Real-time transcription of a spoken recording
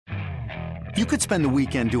You could spend the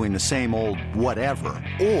weekend doing the same old whatever,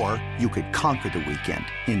 or you could conquer the weekend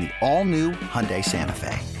in the all-new Hyundai Santa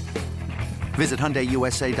Fe. Visit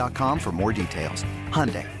HyundaiUSA.com for more details.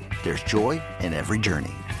 Hyundai, there's joy in every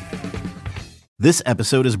journey. This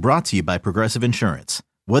episode is brought to you by Progressive Insurance.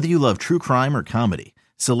 Whether you love true crime or comedy,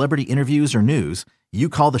 celebrity interviews or news, you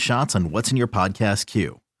call the shots on what's in your podcast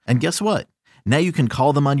queue. And guess what? Now you can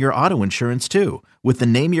call them on your auto insurance too with the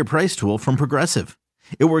Name Your Price tool from Progressive.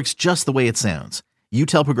 It works just the way it sounds. You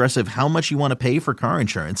tell Progressive how much you want to pay for car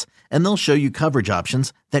insurance, and they'll show you coverage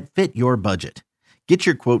options that fit your budget. Get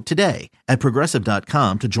your quote today at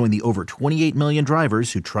Progressive.com to join the over 28 million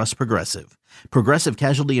drivers who trust Progressive. Progressive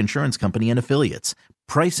Casualty Insurance Company and Affiliates.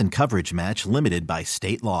 Price and coverage match limited by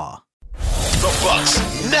state law. The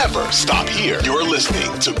Bucks never stop here. You're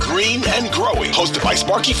listening to Green and Growing, hosted by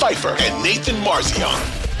Sparky Pfeiffer and Nathan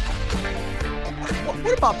Marzion.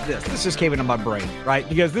 What about this? This just came into my brain, right?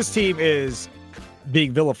 Because this team is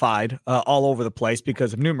being vilified all over the place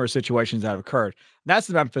because of numerous situations that have occurred. That's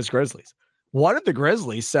the Memphis Grizzlies. What if the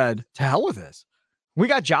Grizzlies said, to hell with this? We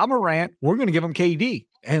got Ja Morant. We're going to give him KD.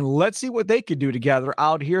 And let's see what they could do together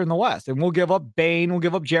out here in the West. And we'll give up Bane. We'll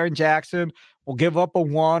give up Jaren Jackson. We'll give up a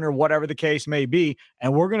one or whatever the case may be.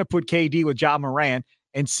 And we're going to put KD with Ja Morant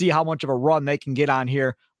and see how much of a run they can get on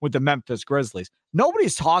here with the Memphis Grizzlies.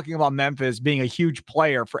 Nobody's talking about Memphis being a huge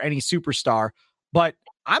player for any superstar, but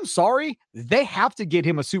I'm sorry, they have to get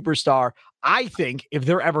him a superstar, I think, if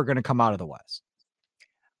they're ever going to come out of the West.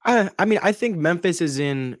 I think Memphis is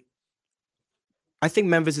in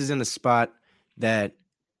the spot that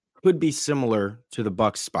could be similar to the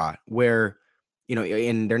Bucks spot where,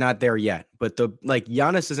 and they're not there yet, but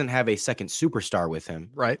Giannis doesn't have a second superstar with him.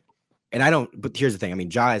 Right. But here's the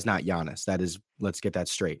thing. Ja is not Giannis. That is, let's get that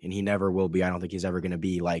straight. And he never will be. I don't think he's ever going to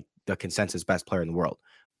be like the consensus best player in the world.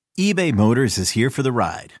 eBay Motors is here for the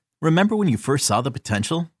ride. Remember when you first saw the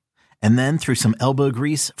potential? And then through some elbow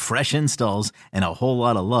grease, fresh installs, and a whole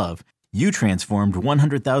lot of love, you transformed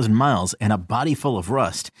 100,000 miles and a body full of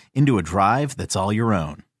rust into a drive that's all your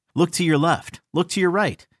own. Look to your left. Look to your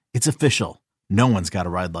right. It's official. No one's got a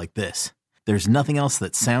ride like this. There's nothing else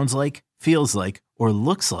that sounds like, feels like, or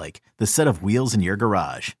looks like the set of wheels in your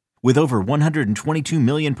garage. With over 122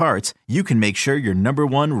 million parts, you can make sure your number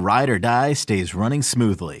one ride or die stays running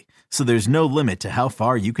smoothly, so there's no limit to how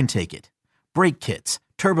far you can take it. Brake kits,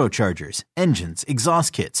 turbochargers, engines,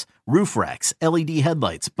 exhaust kits, roof racks, LED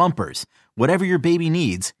headlights, bumpers, whatever your baby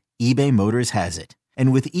needs, eBay Motors has it.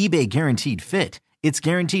 And with eBay Guaranteed Fit, it's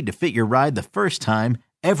guaranteed to fit your ride the first time,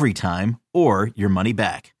 every time, or your money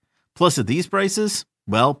back. Plus, at these prices,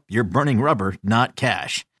 well, you're burning rubber, not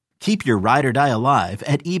cash. Keep your ride or die alive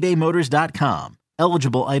at ebaymotors.com.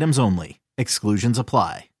 Eligible items only. Exclusions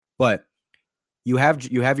apply. But you have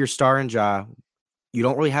your star in Ja. You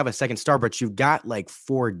don't really have a second star, but you've got like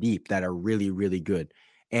four deep that are really, really good.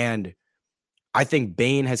 And I think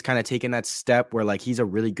Bane has kind of taken that step where he's a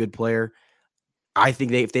really good player. I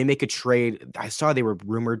think if they make a trade, I saw they were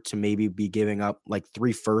rumored to maybe be giving up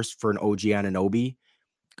 3 firsts for an OG Anunoby.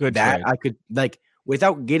 Good that trade. I could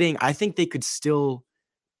without getting, I think they could still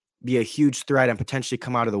be a huge threat and potentially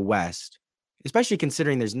come out of the West, especially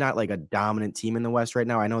considering there's not a dominant team in the West right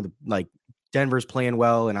now. I know Denver's playing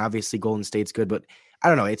well and obviously Golden State's good, but I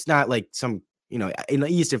don't know. It's not some, in the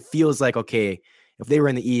East, it feels like, okay, if they were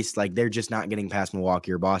in the East, they're just not getting past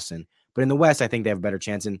Milwaukee or Boston. But in the West, I think they have a better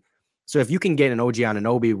chance. And so if you can get an OG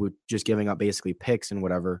Anunoby with just giving up basically picks and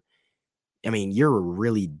whatever, you're a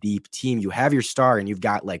really deep team. You have your star and you've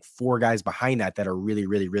got 4 guys behind that are really,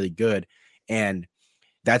 really, really good. And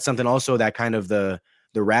that's something also that kind of the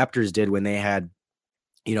Raptors did when they had,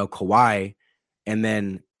 Kawhi, and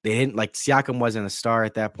then they didn't Siakam wasn't a star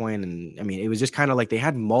at that point. And it was just kind of they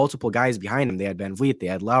had multiple guys behind him. They had Van Vliet, they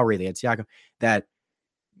had Lowry, they had Siakam that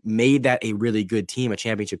made that a really good team, a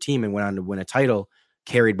championship team, and went on to win a title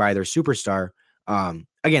carried by their superstar.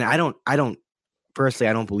 Again, I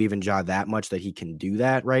don't believe in Ja that much that he can do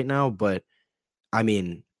that right now, but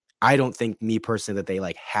I don't think me personally that they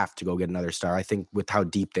have to go get another star. I think with how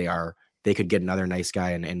deep they are, they could get another nice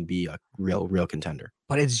guy and be a real contender.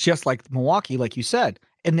 But it's just like Milwaukee, like you said,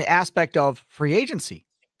 in the aspect of free agency.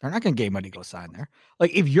 They're not going to get money to go sign there.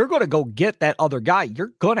 If you're going to go get that other guy,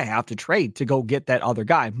 you're going to have to trade to go get that other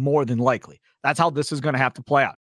guy more than likely. That's how this is going to have to play out.